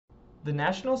The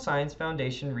National Science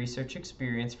Foundation Research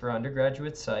Experience for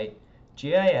Undergraduates Site,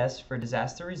 GIS for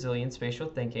Disaster Resilience Spatial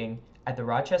Thinking at the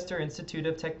Rochester Institute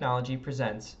of Technology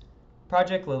presents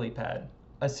Project Lilypad,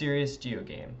 a serious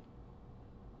geogame.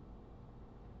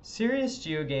 Serious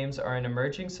geogames are an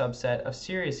emerging subset of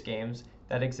serious games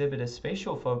that exhibit a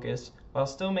spatial focus while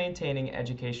still maintaining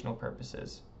educational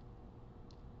purposes.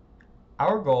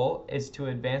 Our goal is to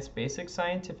advance basic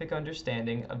scientific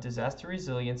understanding of disaster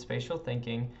resilience spatial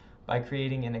thinking by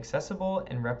creating an accessible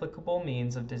and replicable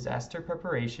means of disaster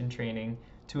preparation training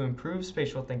to improve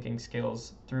spatial thinking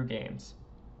skills through games.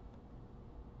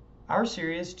 Our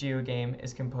serious geogame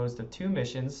is composed of two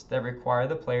missions that require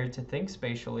the player to think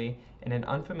spatially in an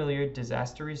unfamiliar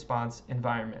disaster response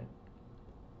environment.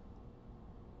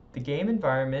 The game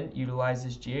environment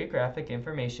utilizes Geographic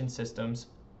Information Systems,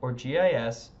 or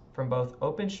GIS, from both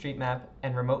OpenStreetMap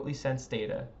and remotely sensed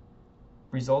data,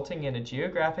 resulting in a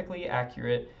geographically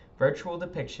accurate virtual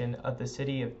depiction of the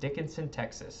city of Dickinson,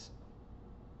 Texas.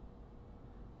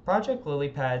 Project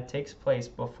Lilypad takes place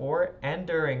before and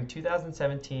during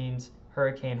 2017's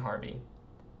Hurricane Harvey.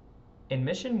 In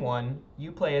Mission 1,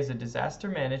 you play as a disaster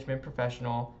management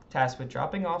professional tasked with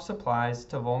dropping off supplies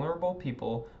to vulnerable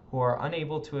people who are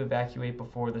unable to evacuate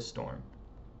before the storm.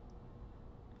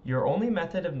 Your only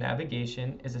method of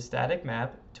navigation is a static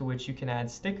map to which you can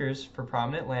add stickers for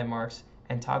prominent landmarks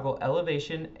and toggle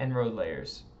elevation and road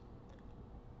layers.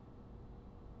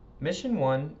 Mission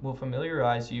 1 will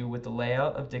familiarize you with the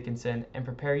layout of Dickinson and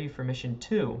prepare you for Mission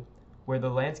 2, where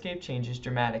the landscape changes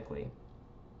dramatically.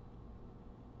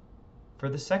 For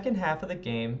the second half of the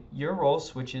game, your role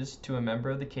switches to a member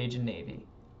of the Cajun Navy,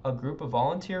 a group of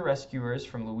volunteer rescuers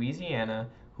from Louisiana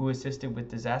who assisted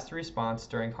with disaster response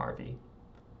during Harvey.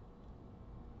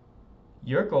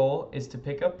 Your goal is to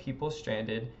pick up people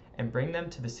stranded and bring them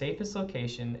to the safest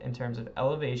location in terms of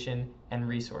elevation and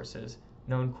resources,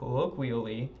 known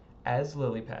colloquially as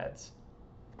lilypads.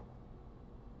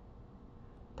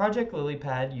 Project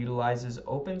Lilypad utilizes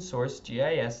open source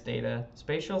GIS data,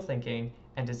 spatial thinking,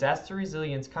 and disaster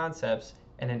resilience concepts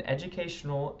in an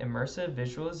educational immersive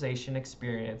visualization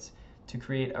experience to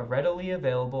create a readily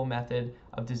available method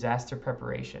of disaster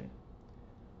preparation.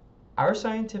 Our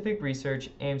scientific research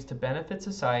aims to benefit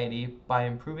society by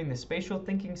improving the spatial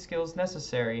thinking skills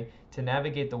necessary to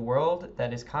navigate the world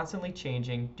that is constantly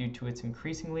changing due to its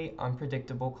increasingly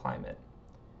unpredictable climate.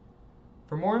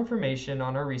 For more information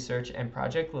on our research and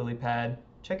Project Lilypad,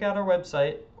 check out our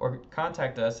website or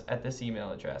contact us at this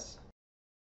email address.